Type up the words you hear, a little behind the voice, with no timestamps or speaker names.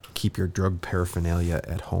keep your drug paraphernalia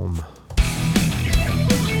at home.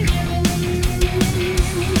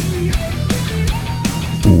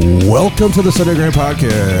 Welcome to the Sunday Grind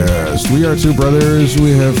Podcast. We are two brothers.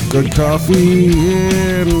 We have good coffee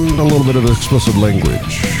and a little bit of explicit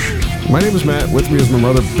language. My name is Matt. With me is my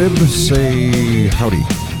brother Bib. Say howdy.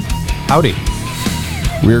 Howdy.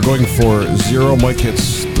 We are going for 0 mic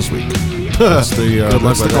hits this week. That's the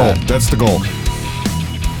goal. That's the goal.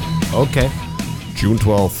 Okay. June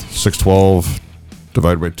 12th, 6/12,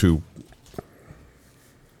 divided by 2.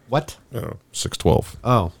 What? 6/12.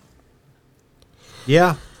 Oh.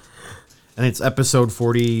 Yeah. And it's episode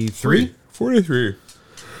 43? 43.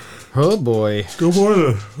 Oh, boy. Good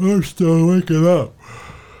morning. I'm still waking up.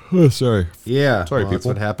 Oh, sorry. Yeah. Sorry, That's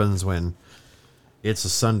people. what happens when it's a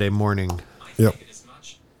Sunday morning. Yep.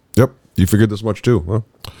 Yep. You figured this much too, huh?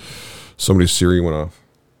 Somebody's Siri went off.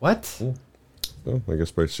 What? Oh, I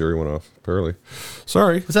guess my Siri went off, apparently.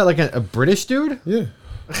 Sorry. Was that like a British dude? Yeah.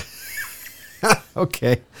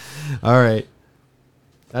 Okay. All right.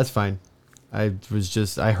 That's fine. I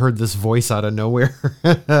heard this voice out of nowhere.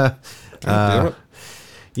 God damn it.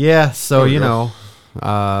 Yeah, so, There we you go.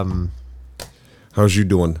 know, How's you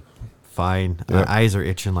doing? fine. Yeah. My eyes are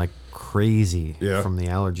itching like crazy Yeah. from the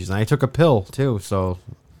allergies. And I took a pill, too, so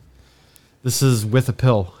this is with a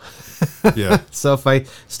pill. Yeah. So if I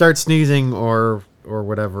start sneezing or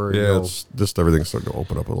whatever, Yeah, it's just everything's starting to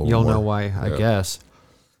open up a little you'll more. know why, I Yeah. guess.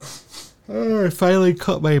 I finally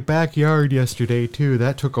cut my backyard yesterday, too.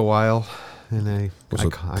 That took a while. And I Was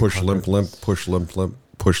it I push, cut limp, it. limp, push, limp, limp,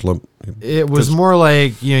 push, limp? It was Just- more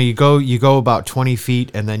like, you know, you go about 20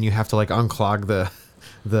 feet and then you have to like unclog the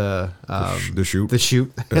chute? the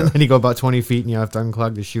chute, Yeah. and then you go about 20 feet and you have to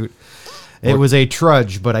unclog the chute. It was a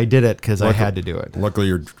trudge, but I did it because I Luckily- had to do it. Luckily,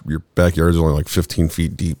 your backyard is only like 15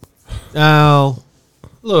 feet deep. Oh,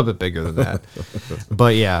 a little bit bigger than that,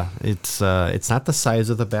 but yeah, it's not the size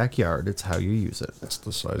of the backyard; it's how you use it. That's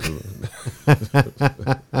the size of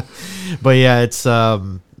it. But yeah, it's it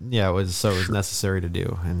was necessary to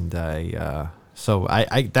do, and I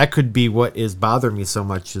that could be what is bothering me so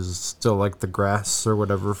much is still like the grass or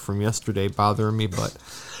whatever from yesterday bothering me, but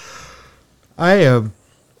I am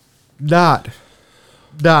not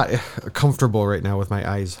comfortable right now with my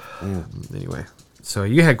eyes. Anyway, so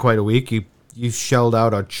you had quite a week. You shelled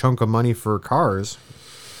out a chunk of money for cars,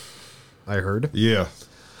 I heard. Yeah.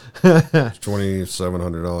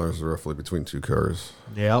 $2,700 roughly between 2 cars.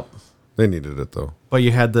 Yep. They needed it, though. But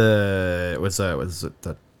you had was it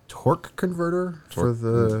the torque converter for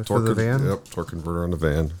the van? Yep, torque converter on the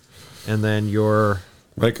van. And then your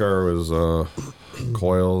My car was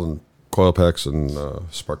coil packs and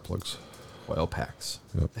spark plugs. coil packs.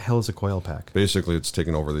 Yep. What the hell is a coil pack? Basically, it's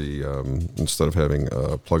taking over the instead of having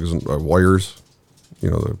plugs and wires,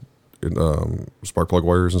 you know, the spark plug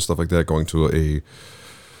wires and stuff like that, going to a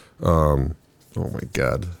oh my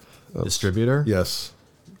god, Distributor? yes.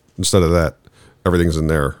 Instead of that, everything's in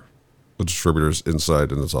there. The distributor's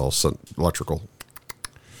inside, and it's all electrical.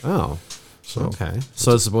 Oh. So Okay.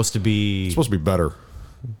 So it's supposed to be it's supposed to be better.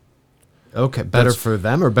 okay, better for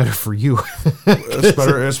them or better for you? It's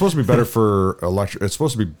better. It's supposed to be better for electric. It's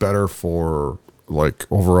supposed to be better for like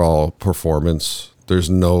overall performance. There's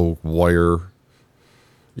no wire.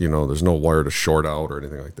 You know, there's no wire to short out or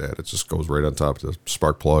anything like that. It just goes right on top of the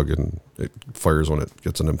spark plug, and it fires when it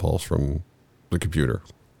gets an impulse from the computer.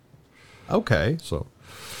 Okay. So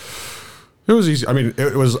it was easy. I mean,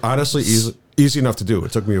 it was honestly easy enough to do.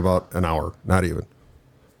 It took me about an hour, not even.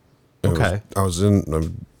 It was- Okay.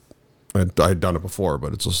 I'd done it before,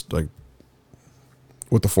 but it's just like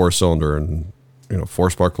with the 4-cylinder and, you know, 4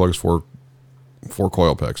 spark plugs, four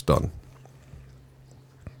coil packs done.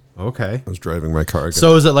 Okay. I was driving my car.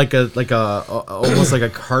 So is it like a almost like a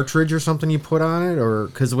cartridge or something you put on it, or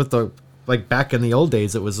because with the like back in the old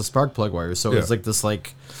days it was a spark plug wire, so it's Yeah. like this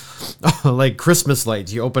like like Christmas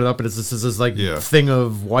lights. You open it up and it's this like Yeah. thing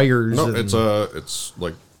of wires. no, and, it's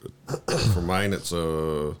like for mine, it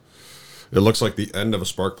looks like the end of a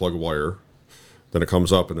spark plug wire. Then it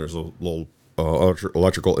comes up and there's a little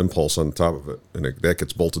electrical impulse on the top of it, and that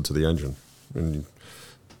gets bolted to the engine, and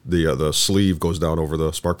the sleeve goes down over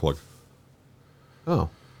the spark plug. oh,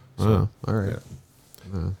 all right,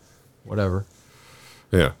 whatever.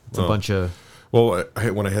 Yeah, It's a bunch of Well,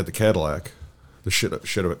 when I had the Cadillac, the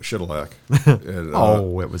Shittalac,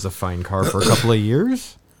 and, it was a fine car for a couple of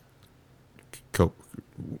years.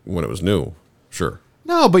 when it was new, sure.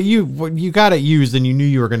 No, but you got it used and you knew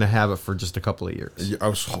you were going to have it for just a couple of years. I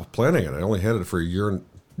was planning it. I only had it for a year and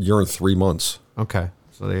 3 months. Okay,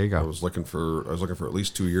 so there you I go. was looking for at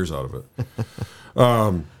least 2 years out of it.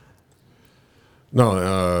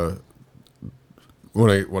 when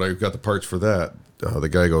I got the parts for that, the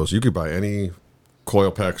guy goes, "You could buy any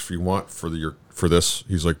coil packs you want for this."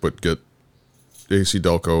 He's like, "But get AC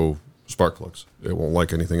Delco spark plugs. It won't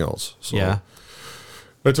like anything else." So Yeah.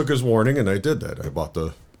 I took his warning and I did that. I bought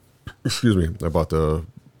the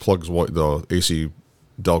plugs, the AC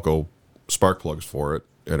Delco spark plugs for it,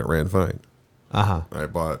 and it ran fine.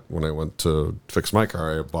 When I went to fix my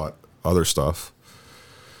car, I bought other stuff,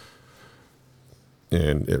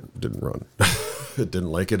 and it didn't run. It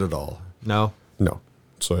didn't like it at all. No.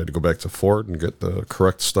 So I had to go back to Ford and get the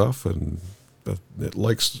correct stuff, and it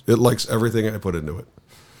likes everything I put into it.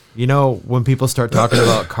 You know, when people start talking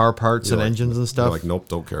about car parts and engines and stuff, like, nope,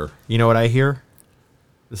 don't care. You know what I hear?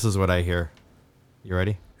 This is what I hear. You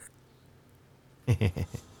ready?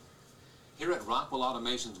 Here at Rockwell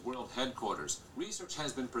Automation's world headquarters, research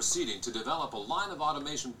has been proceeding to develop a line of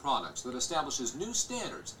automation products that establishes new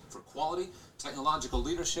standards for quality, technological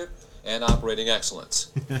leadership, and operating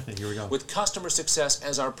excellence. Here we go. With customer success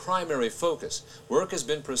as our primary focus, work has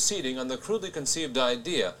been proceeding on the crudely conceived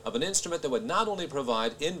idea of an instrument that would not only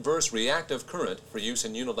provide inverse reactive current for use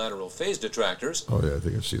in unilateral phase detractors, Oh yeah, I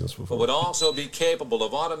think I've seen this but before. would also be capable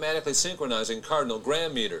of automatically synchronizing cardinal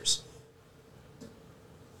gram meters.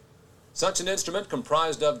 Such an instrument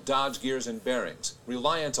comprised of Dodge gears and bearings,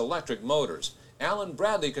 Reliance electric motors, Allen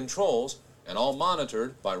Bradley controls, and all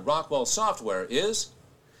monitored by Rockwell software is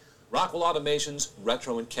Rockwell Automation's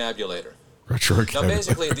Retro Encabulator. Now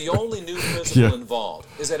basically, the only new principle involved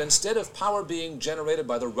is that instead of power being generated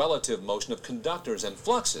by the relative motion of conductors and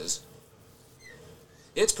fluxes,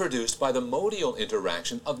 it's produced by the modial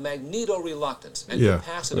interaction of magneto-reluctance and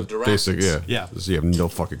capacitive directions. Yeah. So you have no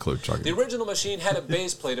fucking clue, Chuck. The original machine had a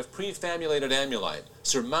base plate of pre-famulated amulite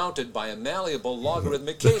surmounted by a malleable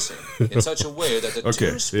logarithmic casing in such a way that the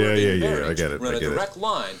two swerving bearings run a direct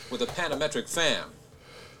line with a panometric fan.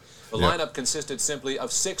 The lineup consisted simply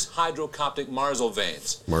of 6 hydrocoptic Marsal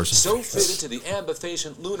vanes, so fitted to the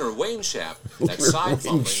ambifacient lunar wane shaft that side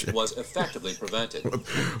fumbling was effectively prevented.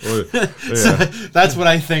 So that's what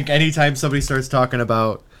I think anytime somebody starts talking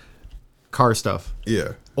about car stuff.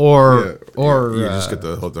 Yeah. Or you just get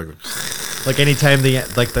the whole thing. like anytime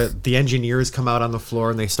the engineers come out on the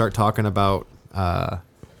floor and they start talking about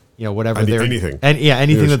whatever anything.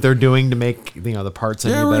 Anything that they're doing to make the parts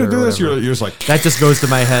any better. We're gonna do this. You're just like that just goes to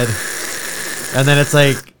my head. And then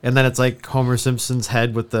it's like Homer Simpson's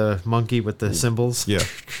head with the monkey with the symbols. Yeah.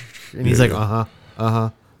 And he's like,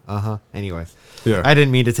 Anyway. Yeah. I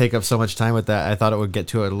didn't mean to take up so much time with that. I thought it would get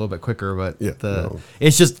to it a little bit quicker, but no.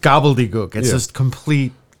 It's just gobbledygook. It's just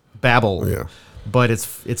complete babble. Yeah. But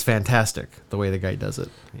it's fantastic the way the guy does it.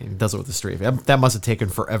 He does it with a straight face. That must have taken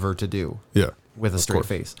forever to do. Yeah. With a straight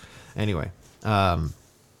face. Anyway.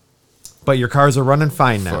 But your cars are running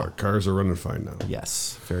fine now. Cars are running fine now.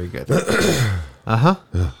 Yes. Very good. A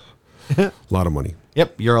lot of money.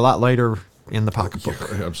 Yep. You're a lot lighter in the pocketbook.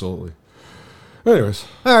 Yeah, absolutely. Anyways.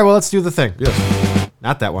 All right. Well, let's do the thing. Yes.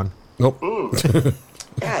 Not that one. Nope.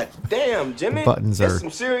 God damn, Jimmy. That's some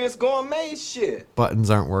serious gourmet shit. Buttons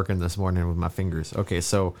aren't working this morning with my fingers. Okay,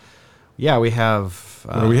 so yeah, we have.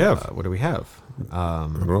 What do we have? What do we have? I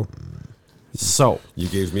don't know. So you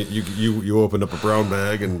gave me you opened up a brown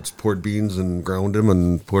bag and poured beans and ground them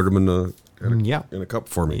and poured them in a cup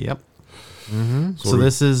for me. Yep. Mm-hmm. So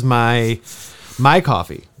this is my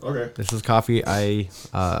coffee. Okay. This is coffee I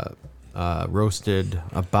roasted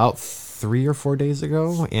about 3 or 4 days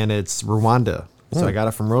ago, and it's Rwanda. So I got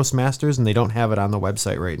it from Roast Masters, and they don't have it on the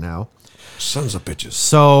website right now. Sons of bitches.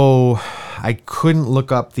 So I couldn't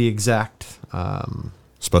look up the exact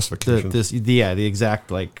specification. The exact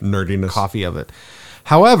nerdiness coffee of it.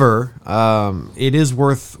 However, it is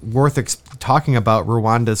worth talking about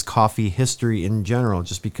Rwanda's coffee history in general,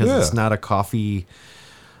 just because it's not a coffee.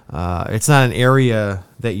 It's not an area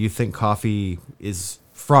that you think coffee is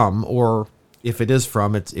from, or if it is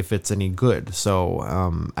from, if it's any good.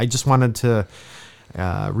 So I just wanted to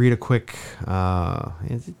read a quick.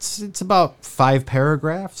 It's about 5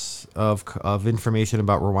 paragraphs of information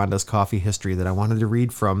about Rwanda's coffee history that I wanted to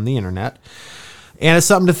read from the internet. And it's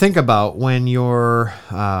something to think about when you're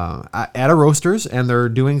at a roasters and they're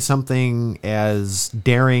doing something as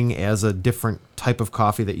daring as a different type of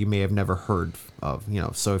coffee that you may have never heard of.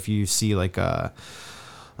 So if you see like a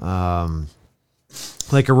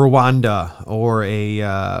Rwanda or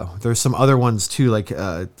there's some other ones too. Like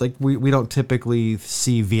we don't typically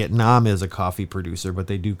see Vietnam as a coffee producer, but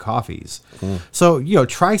they do coffees. So,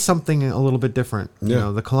 try something a little bit different.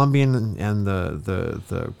 Yeah. The Colombian and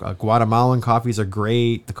the Guatemalan coffees are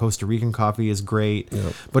great. The Costa Rican coffee is great.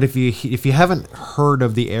 Yep. But if you haven't heard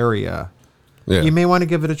of the area, Yeah. you may want to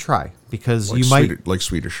give it a try because Like you might like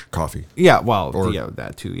Swedish coffee. Yeah, well, Or- yeah,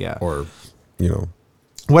 that too, yeah. Or, you know,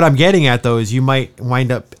 What I'm getting at though is you might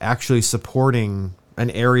wind up actually supporting an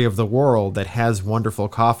area of the world that has wonderful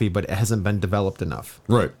coffee, but it hasn't been developed enough.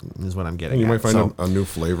 right. Is what I'm getting. And you at. might find So- a new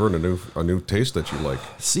flavor and a new taste that you like.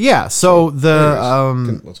 So, yeah. So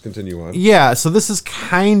Anyways, let's continue on. yeah. So this is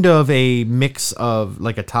kind of a mix of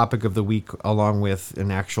like a topic of the week along with an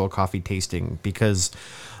actual coffee tasting because,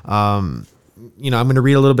 I'm going to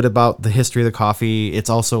read a little bit about the history of the coffee. It's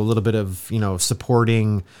also a little bit of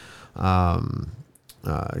supporting.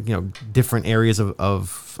 Different areas of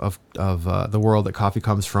the world that coffee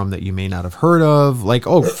comes from that you may not have heard of. Like,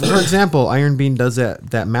 for example, Iron Bean does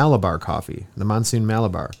that Malabar coffee, the Monsoon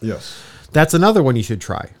Malabar. Yes. That's another one you should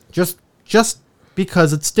try. Just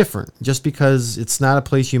because it's different. Just because it's not a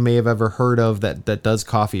place you may have ever heard of that does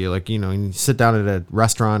coffee. Like, and you sit down at a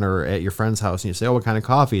restaurant or at your friend's house and you say, "Oh, what kind of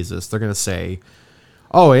coffee is this?" They're going to say,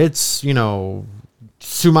 "Oh, it's,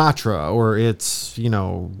 Sumatra or it's,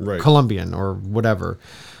 Right. Colombian or whatever,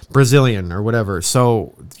 Brazilian or whatever."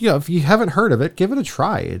 So, if you haven't heard of it, give it a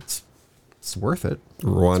try. It's worth it.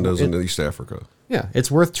 Rwanda's in East Africa. Yeah,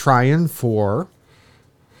 it's worth trying for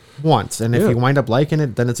once. And if Yeah. you wind up liking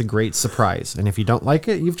it, then it's a great surprise. And if you don't like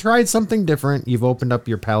it, you've tried something different. You've opened up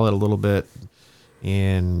your palate a little bit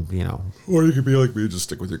and, Or you could be like me, just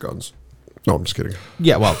stick with your guns. No, I'm just kidding.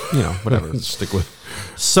 yeah, well, whatever. Stick with.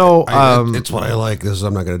 So, It's what I like.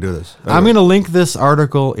 I'm not going to do this. I'm going to link this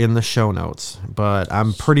article in the show notes, but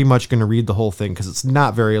I'm pretty much going to read the whole thing because it's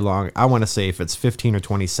not very long. I want to say if it's 15 or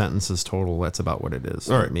 20 sentences total, that's about what it is.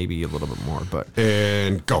 All right. Maybe a little bit more, but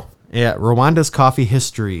And go. yeah, Rwanda's coffee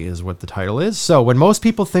history is what the title is. So when most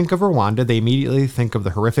people think of Rwanda, they immediately think of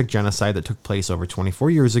the horrific genocide that took place over 24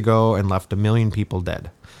 years ago and left 1 million people dead.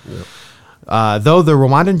 Yep. Though the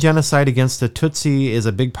Rwandan genocide against the Tutsi is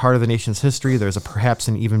a big part of the nation's history, there's perhaps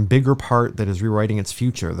an even bigger part that is rewriting its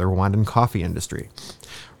future, the Rwandan coffee industry.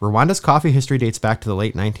 Rwanda's coffee history dates back to the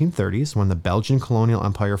late 1930s when the Belgian colonial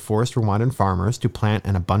empire forced Rwandan farmers to plant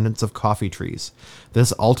an abundance of coffee trees.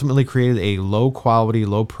 This ultimately created a low-quality,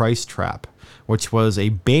 low-price trap, which was a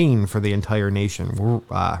bane for the entire nation.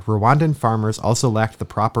 Rwandan farmers also lacked the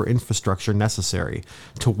proper infrastructure necessary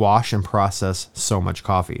to wash and process so much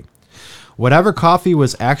coffee. Whatever coffee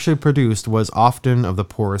was actually produced was often of the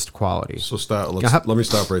poorest quality. So stop. Uh-huh. Let me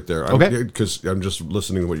stop right there. Okay. Because I'm just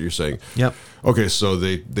listening to what you're saying. Yep. Okay, so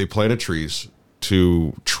they planted trees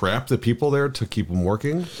to trap the people there to keep them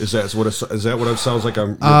working. Is that what it sounds like?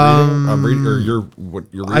 I'm reading, or you're what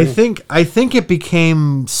you're reading. I think it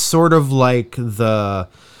became sort of like the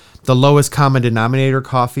lowest common denominator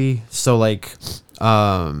coffee. So like,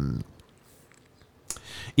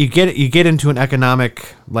 you get into an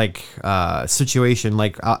economic situation.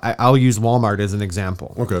 Like I'll use Walmart as an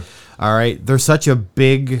example. Okay. All right. They're such a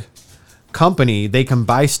big company. They can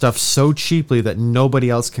buy stuff so cheaply that nobody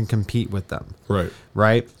else can compete with them. Right.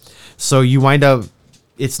 Right. So you wind up,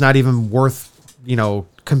 it's not even worth,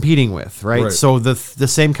 competing with. Right. So the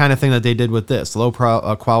same kind of thing that they did with this low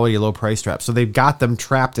quality, low price trap. So they've got them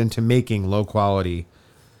trapped into making low quality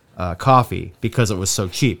coffee because it was so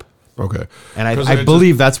cheap. Okay. And I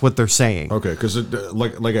believe that's what they're saying. Okay, because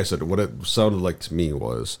like I said, what it sounded like to me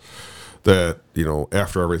was that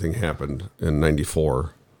after everything happened in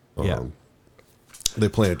 '94, they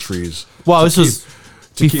planted trees. Well, this was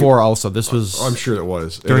before. Also, this was. I'm sure it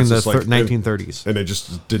was during the 1930s, and it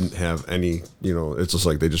just didn't have any. It's just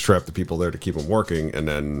like they just trapped the people there to keep them working, and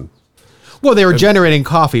then. Well, they were generating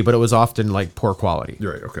coffee, but it was often like poor quality.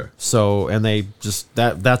 You're right. Okay. So, and they just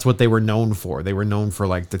that's what they were known for. They were known for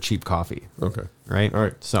like the cheap coffee. Okay. Right. All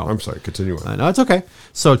right. So I'm sorry. Continue on. No, it's okay.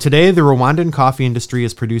 So today, the Rwandan coffee industry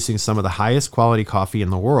is producing some of the highest quality coffee in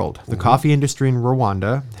the world. The coffee industry in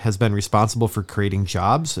Rwanda has been responsible for creating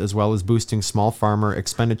jobs as well as boosting small farmer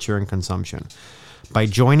expenditure and consumption. By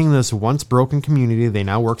joining this once broken community, they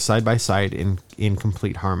now work side by side in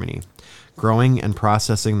complete harmony, growing and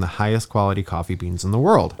processing the highest quality coffee beans in the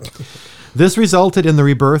world. This resulted in the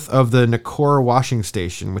rebirth of the Nakora washing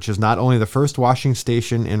station, which is not only the first washing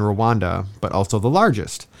station in Rwanda, but also the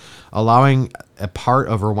largest, allowing a part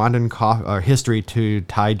of Rwandan history to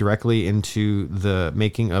tie directly into the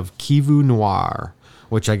making of Kivu Noir,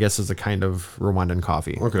 which I guess is a kind of Rwandan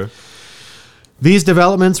coffee. Okay. These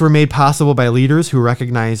developments were made possible by leaders who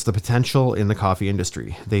recognized the potential in the coffee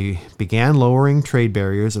industry. They began lowering trade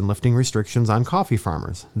barriers and lifting restrictions on coffee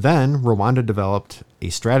farmers. Then, Rwanda developed a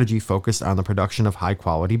strategy focused on the production of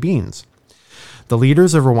high-quality beans. The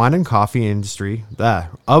leaders of the Rwandan coffee industry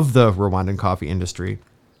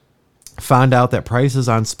found out that prices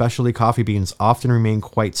on specialty coffee beans often remain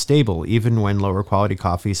quite stable, even when lower quality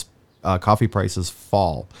coffee coffee prices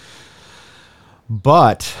fall.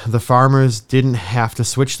 But the farmers didn't have to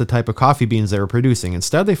switch the type of coffee beans they were producing.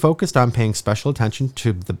 Instead, they focused on paying special attention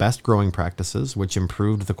to the best growing practices, which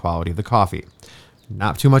improved the quality of the coffee.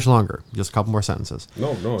 Not too much longer, just a couple more sentences.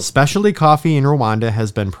 No. Specialty coffee in Rwanda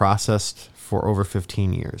has been processed for over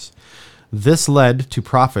 15 years. This led to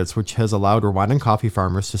profits, which has allowed Rwandan coffee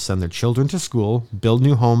farmers to send their children to school, build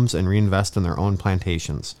new homes, and reinvest in their own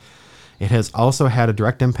plantations. It has also had a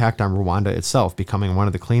direct impact on Rwanda itself, becoming one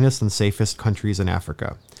of the cleanest and safest countries in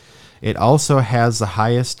Africa. It also has the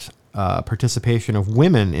highest participation of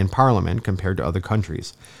women in parliament compared to other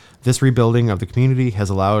countries. This rebuilding of the community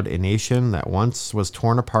has allowed a nation that once was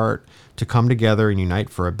torn apart to come together and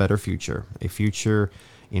unite for a better future, a future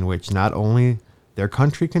in which not only their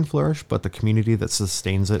country can flourish, but the community that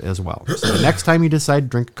sustains it as well. So the next time you decide to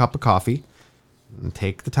drink a cup of coffee,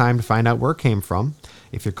 take the time to find out where it came from.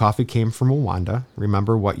 If your coffee came from Rwanda,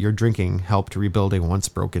 remember what you're drinking helped rebuild a once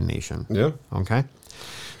broken nation. Yeah. Okay.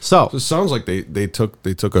 So it sounds like they took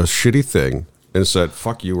a shitty thing and said,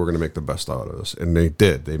 "Fuck you, we're going to make the best out of this," and they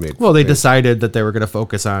did. They decided that they were going to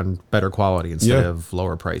focus on better quality instead of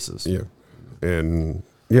lower prices. Yeah, and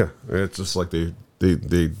it's just like they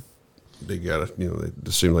got it.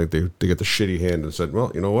 They seemed like they got the shitty hand and said,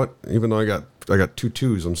 "Well, you know what? Even though I got 2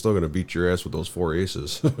 2s, I'm still going to beat your ass with those 4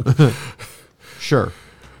 aces." Sure.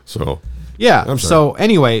 So. Yeah. So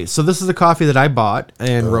anyway, so this is a coffee that I bought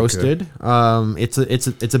and roasted. It's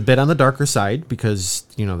a bit on the darker side because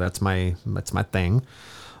that's my thing.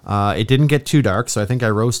 It didn't get too dark, so I think I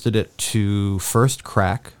roasted it to first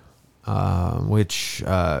crack, which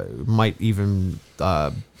might even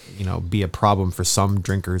be a problem for some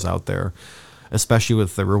drinkers out there, especially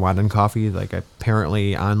with the Rwandan coffee. Like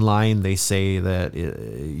apparently online they say that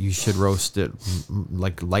you should roast it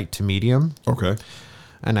like light to medium. Okay.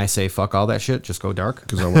 And I say, fuck all that shit, just go dark.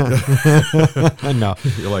 Because I No.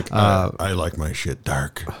 You're like, I like my shit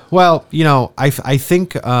dark. Well, I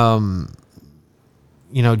think,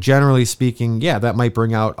 generally speaking, that might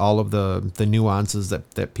bring out all of the nuances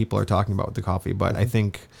that people are talking about with the coffee. But I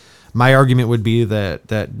think my argument would be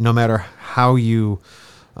that no matter how you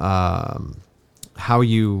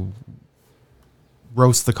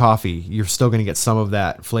roast the coffee, you're still going to get some of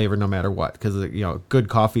that flavor no matter what, because good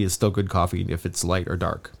coffee is still good coffee if it's light or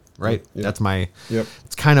dark, right? Yeah. That's my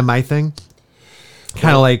it's kind of my thing.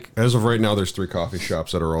 Kind of like as of right now, there's 3 coffee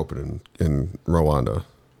shops that are open in Rwanda: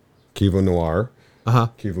 Kivu Noir,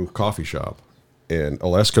 Kivu Coffee Shop, and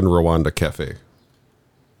Alaskan Rwanda Cafe.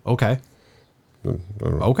 Okay.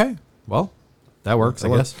 Okay. Well, that works, I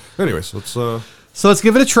guess. Anyways, So let's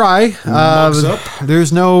give it a try. Mugs up.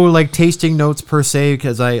 There's no tasting notes per se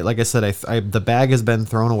because the bag has been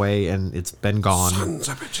thrown away and it's been gone. Sons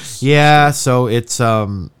of bitches. Yeah, so it's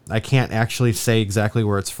I can't actually say exactly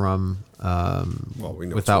where it's from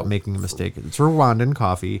without making a mistake. It's Rwandan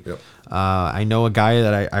coffee. Yep. I know a guy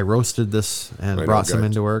that I roasted this and brought some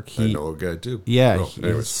into work. I know a guy too. Yeah,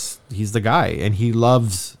 he's the guy and he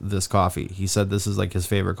loves this coffee. He said this is like his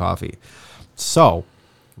favorite coffee. So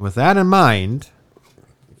with that in mind,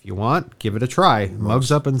 if you want, give it a try.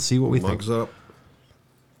 Mugs up and see what we think. Mugs up.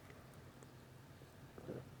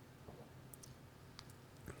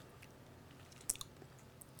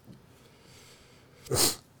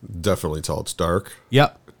 Definitely tell it's dark.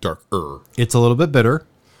 Yep. Darker. It's a little bit bitter,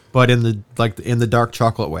 but in the dark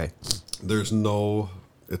chocolate way. There's no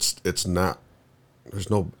it's not there's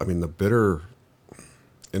no the bitter,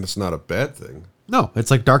 and it's not a bad thing. No, it's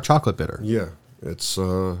like dark chocolate bitter. Yeah. It's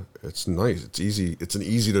nice. It's easy. It's an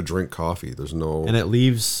easy to drink coffee. There's no, and it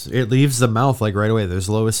leaves the mouth like right away. There's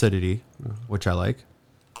low acidity, which I like.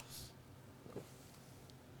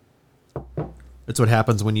 It's what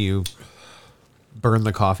happens when you burn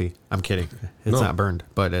the coffee. I'm kidding. It's not burned,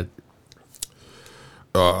 but it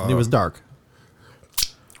was dark.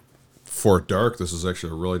 For dark, this is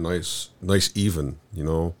actually a really nice even.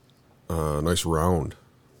 Nice round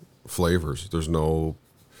flavors. There's no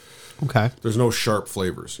sharp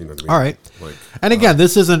flavors. You know what I mean? All right. And again,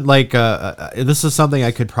 this isn't like this is something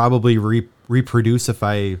I could probably reproduce if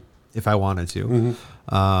I wanted to.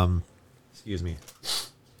 Mm-hmm. Excuse me.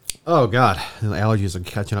 Oh God, the allergies are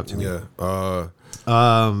catching up to me. Yeah.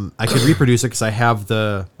 I could reproduce it because I have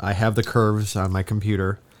the curves on my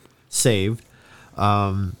computer saved.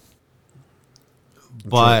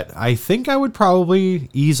 But I think I would probably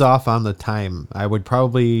ease off on the time. I would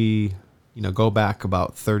probably, go back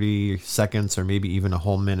about 30 seconds or maybe even a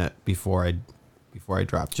whole minute before I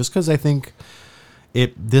drop. Just because I think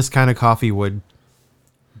this kind of coffee would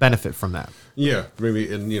benefit from that. Yeah,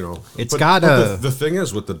 maybe, and it's got a. The thing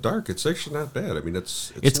is with the dark, it's actually not bad. I mean,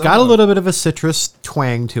 it's got a little bit of a citrus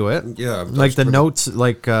twang to it. Yeah, like the notes,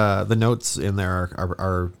 the notes in there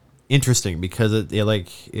are interesting because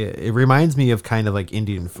it reminds me of kind of like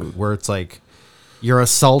Indian food where it's like you're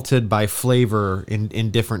assaulted by flavor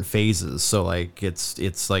in different phases. So like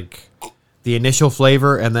it's like the initial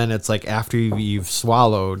flavor, and then it's like after you've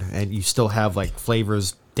swallowed and you still have like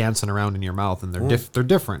flavors dancing around in your mouth, and they're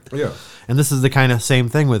different. Yeah. And this is the kind of same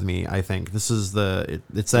thing with me. I think this is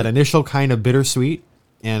it's that initial kind of bittersweet,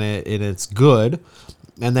 and it's good,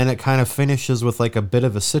 and then it kind of finishes with like a bit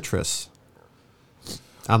of a citrus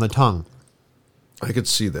on the tongue. I could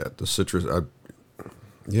see that the citrus. I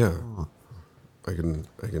can.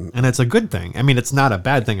 And it's a good thing. I mean, it's not a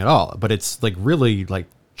bad thing at all, but it's like really like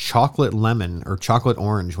chocolate lemon or chocolate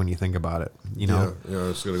orange when you think about it. Yeah,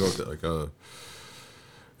 it's gonna go with like a.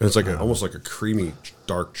 And it's like almost like a creamy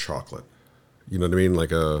dark chocolate. You know what I mean?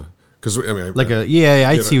 Like a, because I mean,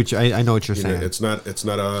 I see what I know what you're saying. It's not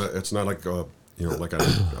like a like a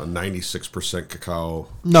 96% cacao.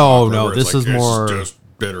 No, this is more just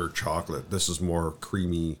bitter chocolate. This is more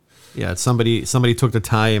creamy. Yeah, somebody took the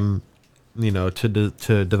time,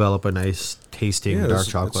 to develop a nice tasting dark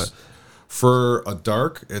chocolate. For a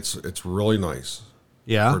dark, it's really nice.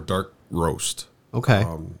 Yeah, for dark roast. Okay.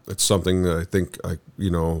 It's something that I think I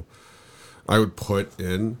would put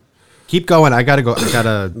in. Keep going. I gotta go. I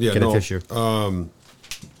gotta get a tissue.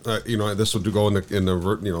 This would go in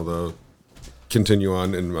the continue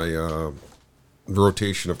on in my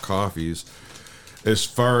rotation of coffees. As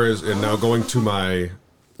far as, and now going to my,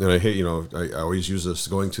 and I hate, I always use this,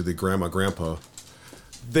 going to the grandpa,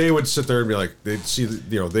 they would sit there and be like, they'd see,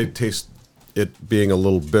 they'd taste it being a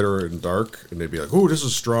little bitter and dark, and they'd be like, "Oh, this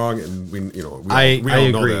is strong," and we all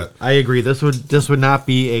agree. know that. I agree. This would not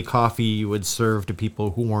be a coffee you would serve to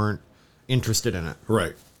people who weren't interested in it.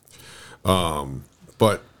 Right.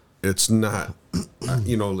 But it's not.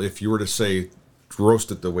 If you were to say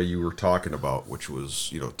roast it the way you were talking about, which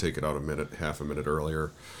was take it out half a minute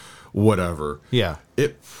earlier, whatever. Yeah.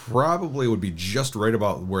 It probably would be just right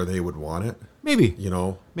about where they would want it. Maybe.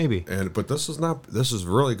 Maybe. But this is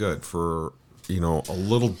really good for. A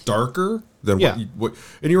little darker than what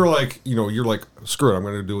and you were like, you're like, screw it, I'm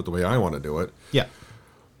going to do it the way I want to do it. Yeah.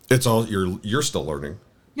 It's all you're still learning.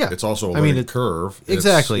 Yeah. It's also a learning curve.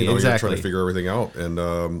 Exactly. You're trying to figure everything out.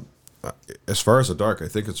 And as far as the dark, I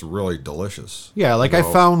think it's really delicious. Yeah, like I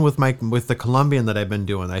found with the Colombian that I've been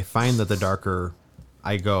doing, I find that the darker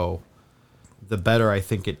I go, the better I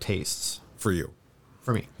think it tastes. For you.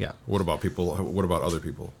 For me, yeah. What about people? What about other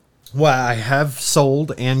people? Well, I have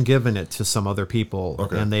sold and given it to some other people,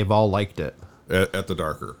 and they've all liked it. At the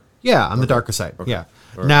darker? Yeah, on the darker side, yeah.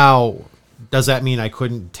 Right. Now, does that mean I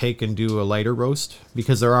couldn't take and do a lighter roast?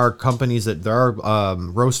 Because there are roasters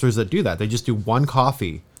that do that. They just do one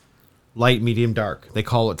coffee, light, medium, dark. They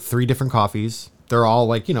call it 3 different coffees. They're all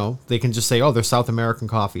like, they can just say, oh, they're South American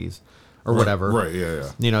coffees. Or whatever. Right,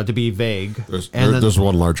 yeah. To be vague. There's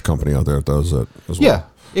one large company out there that does it as well. Yeah,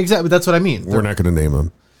 exactly. That's what I mean. We're not going to name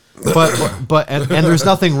them. But there's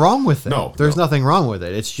nothing wrong with it. No. There's nothing wrong with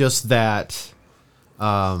it. It's just that,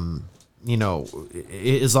 as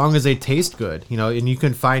long as they taste good, and you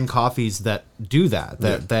can find coffees that do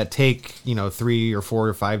that take, 3 or 4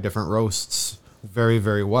 or 5 different roasts very,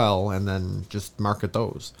 very well, and then just market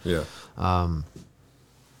those. Yeah.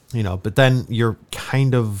 But then you're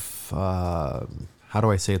kind of, how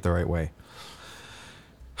do I say it the right way?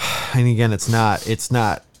 And again, it's not,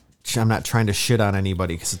 I'm not trying to shit on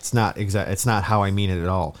anybody because it's not how I mean it at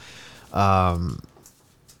all.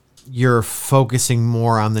 You're focusing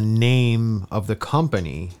more on the name of the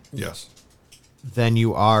company. Yes. Than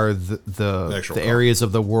you are the areas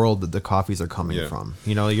of the world that the coffees are coming from.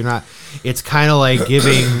 You're not, it's kind of like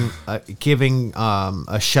giving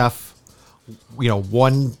a chef,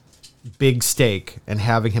 one big steak and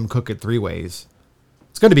having him cook it 3 ways.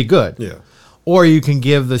 It's going to be good. Yeah. Or you can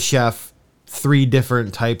give the chef 3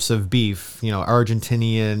 different types of beef,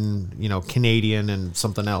 Argentinian, Canadian, and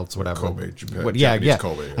something else, whatever. Kobe, Japan,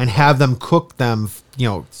 Kobe. And have them cook them,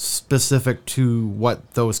 specific to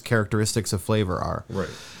what those characteristics of flavor are. Right.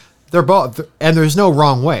 They're both, and there's no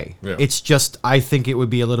wrong way. Yeah. It's just, I think it would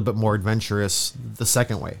be a little bit more adventurous the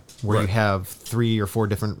second way, where you have 3 or 4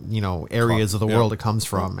 different, areas of the world it comes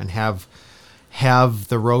from, and have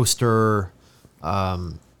the roaster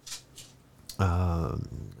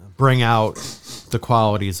bring out the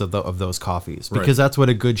qualities of those coffees, because that's what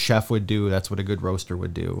a good chef would do. That's what a good roaster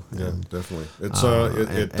would do. Yeah, definitely. It's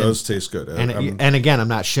it does taste good. And again, I'm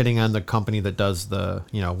not shitting on the company that does the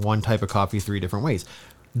one type of coffee 3 different ways.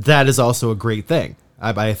 That is also a great thing.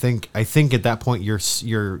 I think at that point you're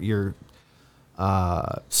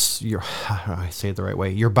how do I say it the right way?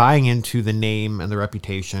 You're buying into the name and the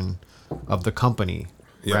reputation of the company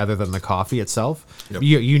rather than the coffee itself. Yep.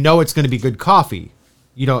 You know it's going to be good coffee.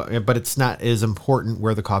 You don't, but it's not as important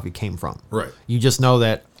where the coffee came from. Right. You just know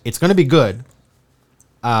that it's going to be good.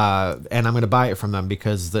 And I'm going to buy it from them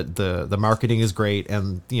because the marketing is great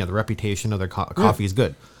and the reputation of their coffee is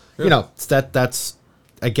good. Yeah. That's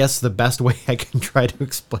I guess the best way I can try to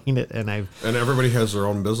explain it. And everybody has their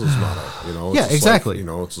own business model. It's yeah, just exactly.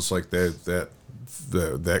 Like, it's just like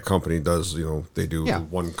that company does. They do the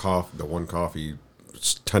one coffee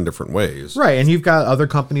 10 different ways. Right, and you've got other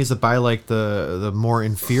companies that buy like the more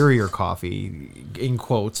inferior coffee in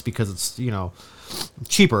quotes because it's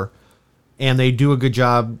cheaper, and they do a good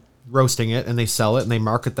job roasting it and they sell it and they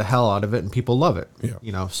market the hell out of it and people love it.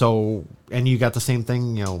 Yeah. So and you got the same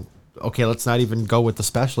thing. Okay, let's not even go with the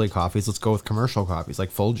specialty coffees. Let's go with commercial coffees like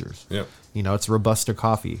Folgers. Yeah. It's Robusta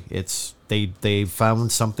coffee. It's they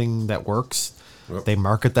found something that works. Yep. They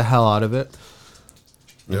market the hell out of it.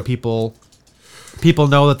 And Yep. people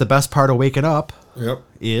know that the best part of waking up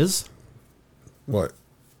is what?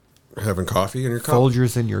 Having coffee in your cup?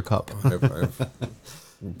 Folgers in your cup.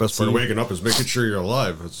 Best part of waking up is making sure you're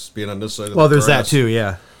alive. It's being on this side of Well, the there's that grass. too,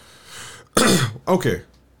 yeah. Okay.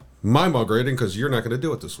 My mug rating, because you're not going to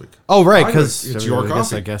do it this week. Oh, right, because it's your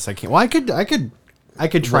coffee. I guess I can't. Well, I could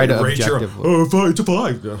try to rate objectively. It's a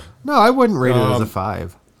 5. Yeah. No, I wouldn't rate it as a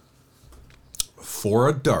 5. For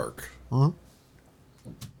a dark.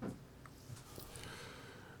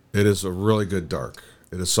 It is a really good dark.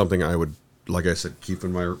 It is something I would, like I said, keep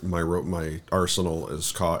in my arsenal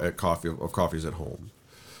as coffees at home.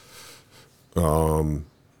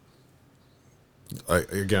 I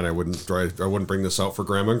wouldn't bring this out for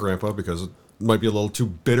Grandma and Grandpa because it might be a little too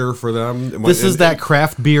bitter for them. This is that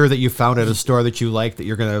craft beer that you found at a store that you like that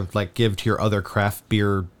you're gonna give to your other craft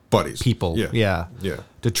beer buddies, people. Yeah.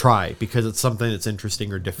 To try because it's something that's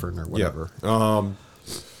interesting or different or whatever. Yeah.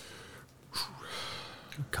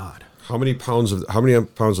 God. How many pounds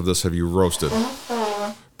of this have you roasted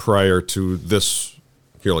prior to this?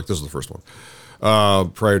 Here, this is the first one.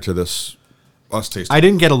 Prior to this, us tasting. I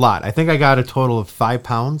didn't get a lot. I think I got a total of 5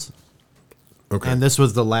 pounds. Okay. And this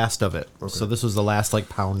was the last of it. Okay. So this was the last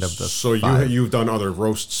pound of the. So 5. you've done other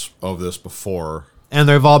roasts of this before, and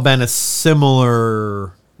they've all been a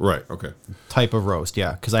similar right? Okay. type of roast,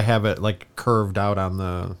 yeah, because I have it curved out on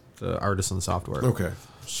the Artisan software. Okay,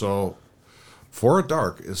 so for a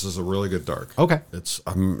dark, this is a really good dark. Okay, it's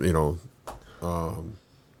I'm gonna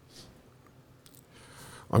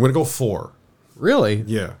go 4. Really?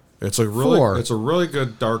 Yeah. It's a really 4. It's a really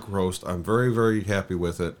good dark roast. I'm very, very happy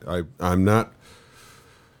with it. I'm not.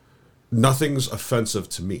 Nothing's offensive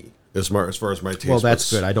to me as far as my taste. Well,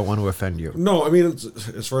 that's good. I don't want to offend you. No, I mean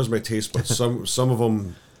as far as my taste, but some of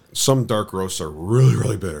them, some dark roasts are really,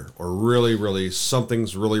 really bitter, or really, really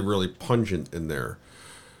something's really, really pungent in there.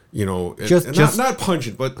 Not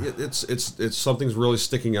pungent, but it's something's really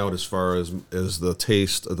sticking out as far as the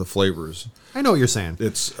taste of the flavors. I know what you're saying.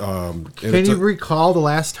 It's Can you recall the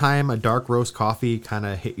last time a dark roast coffee kind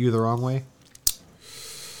of hit you the wrong way?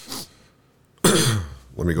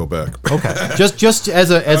 Let me go back. Okay, just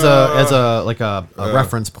as a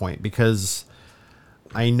reference point, because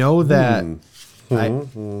I know that trying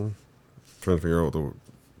to figure out the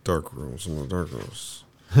dark roast and the dark roast.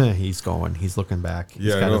 He's looking back.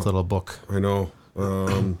 He's got his little book. I know.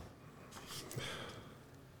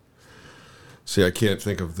 See, I can't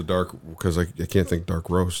think of the dark because I can't think dark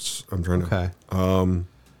roasts. I'm trying to. Okay.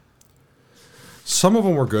 Some of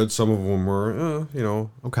them were good. Some of them were,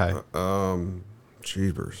 Okay.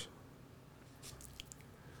 Jeebers.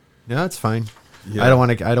 Yeah, that's fine. Yeah. I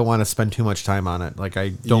don't want to spend too much time on it. I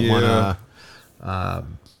don't want to.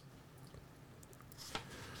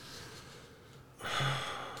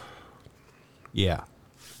 Yeah.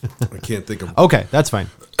 I can't think of. Okay, that's fine.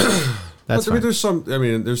 That's fine. There's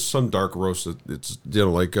some dark roast that it's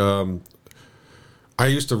I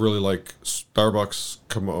used to really like Starbucks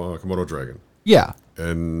Komodo Dragon. Yeah.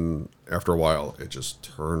 And after a while, it just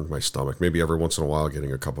turned my stomach. Maybe every once in a while,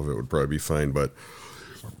 getting a cup of it would probably be fine, but.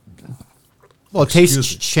 Well,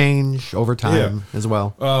 tastes change over time as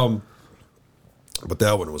well. But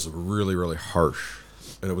that one was really, really harsh,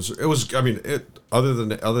 and it was. I mean, other than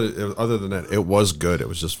that, it was good. It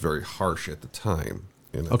was just very harsh at the time.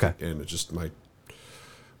 Okay. And it just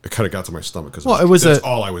it kind of got to my stomach because that's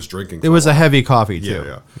all I was drinking. It was a heavy coffee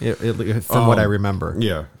too. Yeah. From what I remember.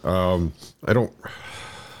 Yeah. I don't.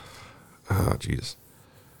 Ah, jeez.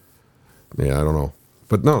 Yeah, I don't know,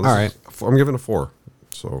 but no. All right. I'm giving a 4.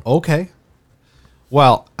 So okay.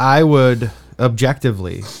 Well, I would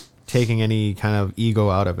objectively, taking any kind of ego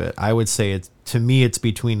out of it, I would say to me it's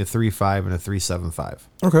between a 3.5 and a 3.75.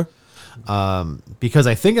 Okay. Because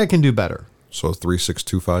I think I can do better. So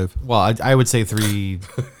 3.625. Well, I would say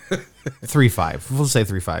 3.5. We'll say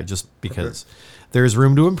 3.5 just because there's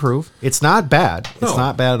room to improve. It's not bad. It's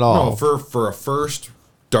not bad at all. No, for a first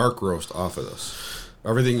dark roast off of this,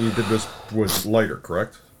 everything you did was lighter,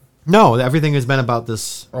 correct? No, everything has been about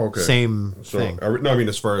this same thing. No, I mean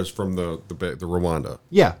as far as from the Rwanda.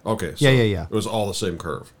 Yeah. Okay. So yeah. It was all the same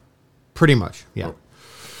curve. Pretty much. Yeah. Oh.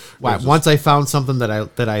 Wow. Once I found something that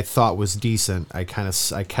I thought was decent, I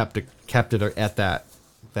kept it at that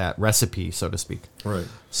recipe, so to speak. Right.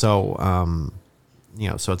 So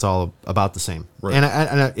so it's all about the same, right.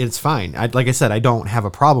 and it's fine. Like I said, I don't have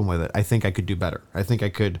a problem with it. I think I could do better. I think I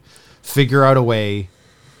could figure out a way.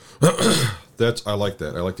 I like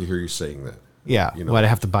that. I like to hear you saying that. Yeah, well, I'd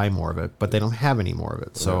have to buy more of it, but they don't have any more of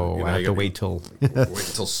it, so I have to wait till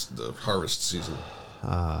the harvest season.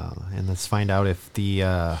 And let's find out if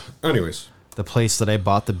the place that I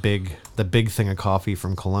bought the big thing of coffee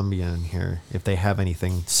from Colombia in here, if they have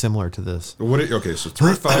anything similar to this. So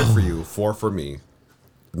 3.5 for you, 4 for me.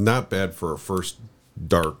 Not bad for a first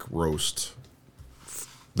dark roast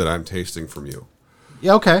that I'm tasting from you.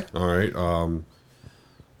 Yeah. Okay. All right. All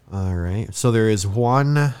right. So there is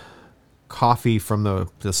one coffee from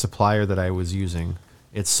the supplier that I was using.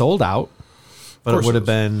 It's sold out, but it would have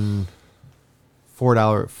been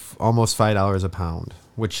 $4, almost $5 a pound,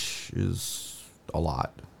 which is a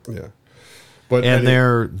lot. Yeah. And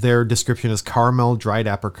their description is caramel, dried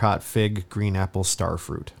apricot, fig, green apple, star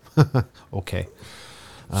fruit. Okay.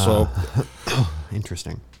 So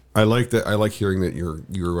interesting. I like that. I like hearing that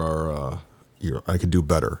I could do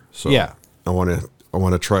better. So yeah. I want to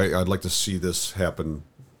try. I'd like to see this happen.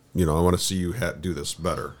 I want to see you do this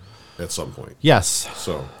better at some point. Yes.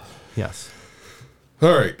 So. Yes.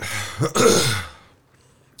 All right.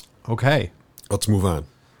 Okay. Let's move on.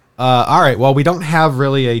 All right. Well, we don't have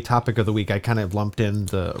really a topic of the week. I kind of lumped in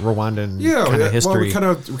the Rwandan kind of history. Well, we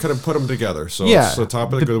kind of put them together. So yeah, it's the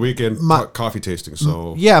topic of the week and coffee tasting.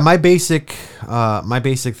 So yeah, my basic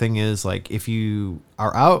thing is like if you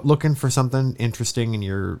are out looking for something interesting and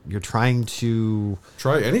you're trying to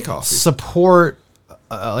try any coffee, support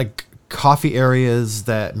like coffee areas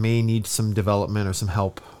that may need some development or some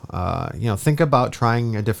help. Think about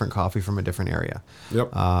trying a different coffee from a different area.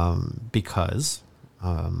 Yep. Because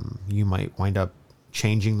you might wind up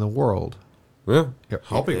changing the world. Yeah.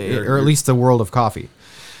 Helping. Or at least the world of coffee.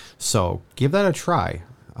 So give that a try.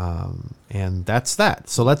 And that's that.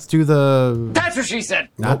 So let's do That's what she said!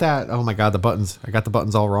 Not that. Oh my God, the buttons. I got the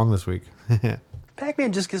buttons all wrong this week.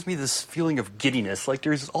 Pac-Man just gives me this feeling of giddiness, like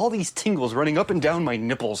there's all these tingles running up and down my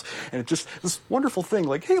nipples, and it's just this wonderful thing,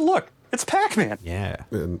 like, hey, look, it's Pac-Man. Yeah.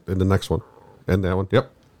 And the next one. And that one.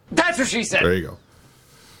 Yep. That's what she said. There you go.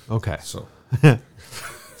 Okay. So.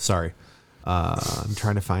 Sorry. I'm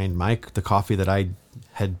trying to find the coffee that I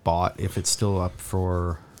had bought, if it's still up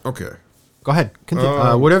for... Okay. Go ahead.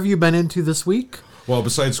 Continue. What have you been into this week? Well,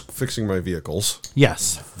 besides fixing my vehicles.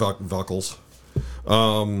 Yes. Vehicles.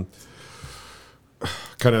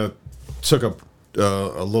 Kind of took a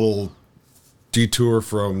little detour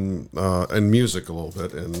from and music a little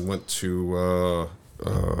bit and went to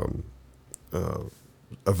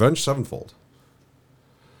Avenged Sevenfold.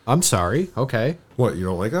 I'm sorry. Okay. What, you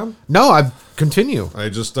don't like them? No, continue. I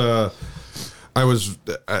just their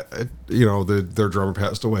drummer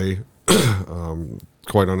passed away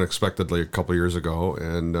quite unexpectedly a couple years ago,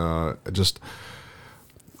 and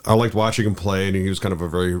I liked watching him play, and he was kind of a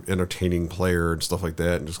very entertaining player and stuff like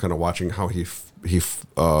that, and just kind of watching how he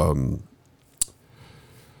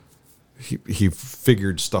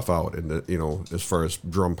figured stuff out, and as far as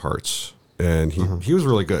drum parts, and he was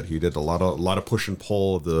really good. He did a lot of push and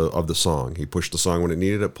pull of the song. He pushed the song when it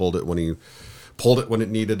needed it, pulled it when it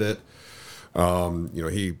needed it.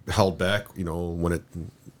 He held back.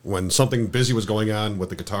 When something busy was going on with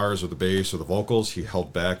the guitars or the bass or the vocals, he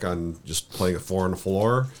held back on just playing a 4 on the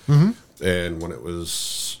floor. Mm-hmm. And when it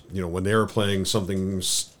was, when they were playing something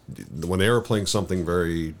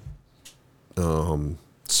very,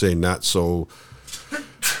 say not so,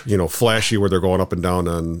 flashy, where they're going up and down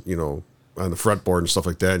on the fretboard and stuff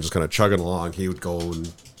like that, and just kind of chugging along, he would go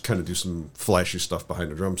and kind of do some flashy stuff behind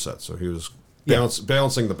the drum set. So he was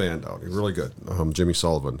balancing the band out. He was really good. Jimmy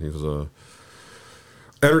Sullivan. He was a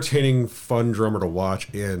entertaining, fun drummer to watch,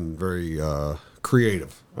 and very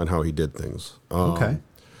creative on how he did things. Okay.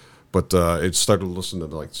 But it started listening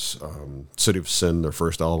to City of Sin, their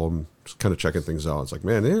first album, just kind of checking things out. It's like,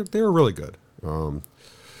 man, they were really good. I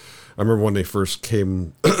remember when they first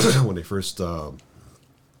came,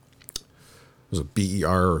 was it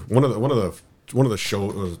BER? One of the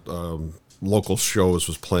show local shows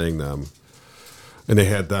was playing them, and they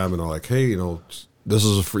had them, and they're like, hey, this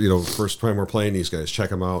is first time we're playing these guys. Check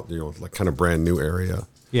them out. Like kind of brand new area.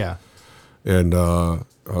 Yeah. And I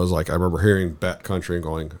was like, I remember hearing Bat Country and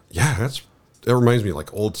going, yeah, that reminds me of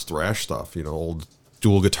like old thrash stuff. Old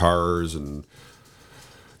dual guitars and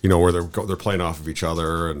where they're playing off of each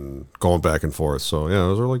other and going back and forth. So yeah, it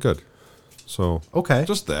was really good. So okay,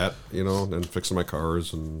 just that, and fixing my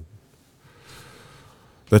cars, and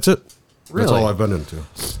that's it. Really? That's all I've been into.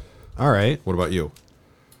 All right. What about you?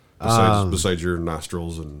 Besides your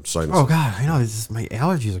nostrils and sinuses. Oh God, I know my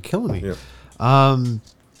allergies are killing me. Yeah.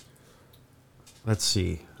 Let's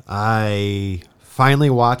see. I finally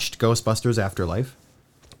watched Ghostbusters Afterlife.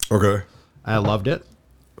 Okay. I loved it.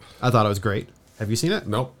 I thought it was great. Have you seen it?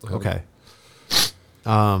 Nope. Okay.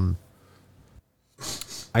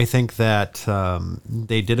 I think that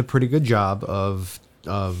they did a pretty good job of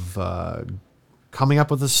coming up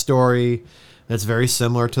with a story that's very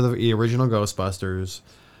similar to the original Ghostbusters,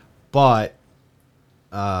 but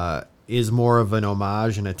is more of an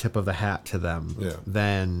homage and a tip of the hat to them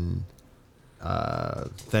than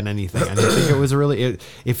anything. And I think it was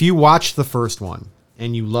if you watched the first one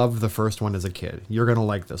and you loved the first one as a kid, you're gonna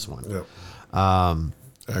like this one. Yep.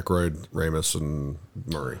 Aykroyd, Ramis, and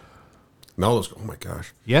Murray. Now let's go. Oh my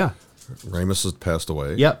gosh. Yeah. Ramis has passed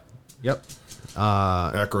away. Yep.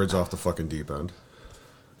 Aykroyd's off the fucking deep end,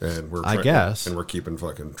 and we're trying to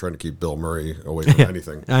keep Bill Murray away from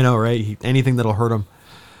anything. I know, right? Anything that'll hurt him.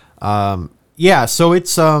 Yeah. So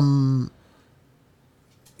it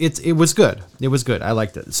was good. It was good. I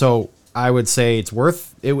liked it. So I would say it's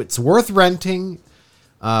worth renting.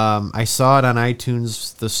 I saw it on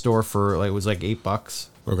iTunes, the store, for it was like $8.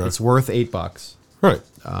 Okay. It's worth $8. Right.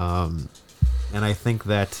 And I think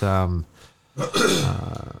that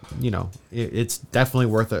it's definitely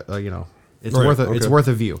worth it. It's right. It's worth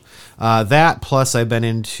a view. That plus I've been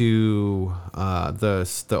into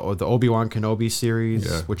the Obi-Wan Kenobi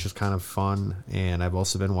series, which is kind of fun, and I've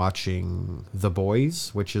also been watching The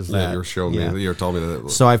Boys, which is you're showing me. You're telling me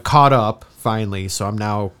that. So I've caught up finally. So I'm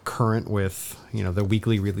now current with the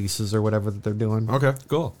weekly releases or whatever that they're doing. Okay,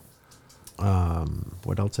 cool.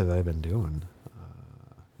 What else have I been doing?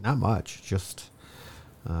 Not much. Just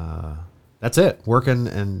that's it. Working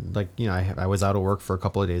and I was out of work for a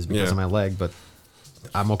couple of days because of my leg, but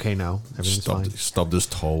I'm okay now. Everything's fine. He stubbed his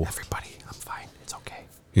toe. Everybody, I'm fine. It's okay.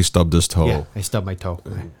 He stubbed his toe. Yeah, I stubbed my toe,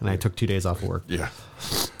 and I took 2 days off of work. Yeah.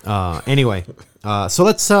 Anyway, so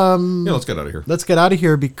let's let's get out of here. Let's get out of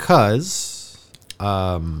here because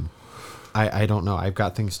I don't know. I've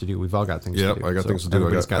got things to do. We've all got things to do. Yeah, I got things to do.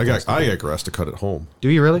 I got grass to cut at home. Do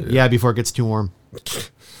you really? Yeah, before it gets too warm.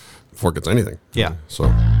 Before it gets anything. Yeah. So,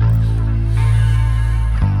 all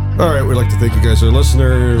right, we'd like to thank you guys, our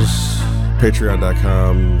listeners.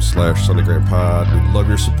 Patreon.com/SundayGrandPod. We'd love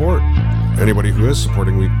your support. Anybody who is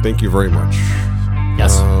supporting, we thank you very much.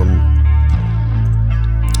 Yes.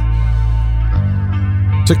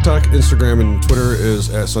 TikTok, Instagram, and Twitter is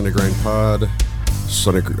 @SundayGrandPod.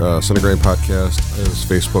 Sunday Grind Podcast is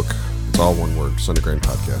Facebook. It's all one word. Sunday Grind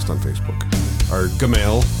Podcast on Facebook. Our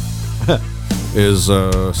Gmail is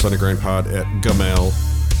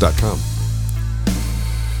SundayGrindPod@gmail.com.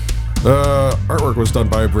 Artwork was done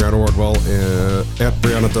by Brianna Wardwell at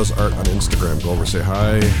Brianna Does Art on Instagram. Go over, say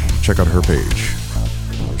hi, check out her page.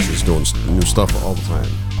 She's doing new stuff all the time.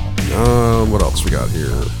 What else we got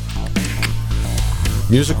here?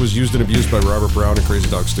 Music was used and abused by Robert Brown and Crazy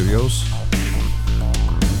Dog Studios.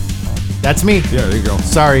 That's me. Yeah, there you go.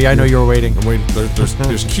 Sorry, I know you were waiting. I'm waiting. There's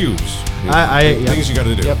cues. Things you got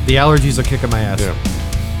to do. Yep, the allergies are kicking my ass. Yeah.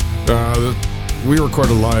 We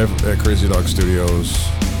recorded live at Crazy Dog Studios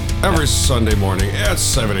every Sunday morning at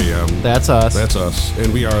 7 a.m. That's us. That's us.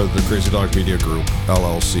 And we are the Crazy Dog Media Group,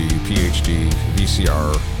 LLC, PhD,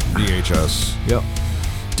 VCR, VHS, yep,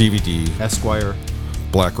 DVD, Esquire,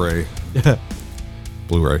 Black-ray,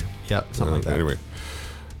 Blu-ray. Yep, something like that. Anyway,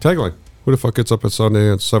 tagline. Who the fuck gets up at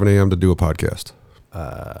Sunday at 7 a.m. to do a podcast?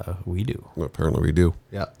 We do. Well, apparently we do.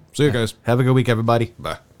 Yep. See you guys. Have a good week, everybody.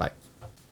 Bye. Bye.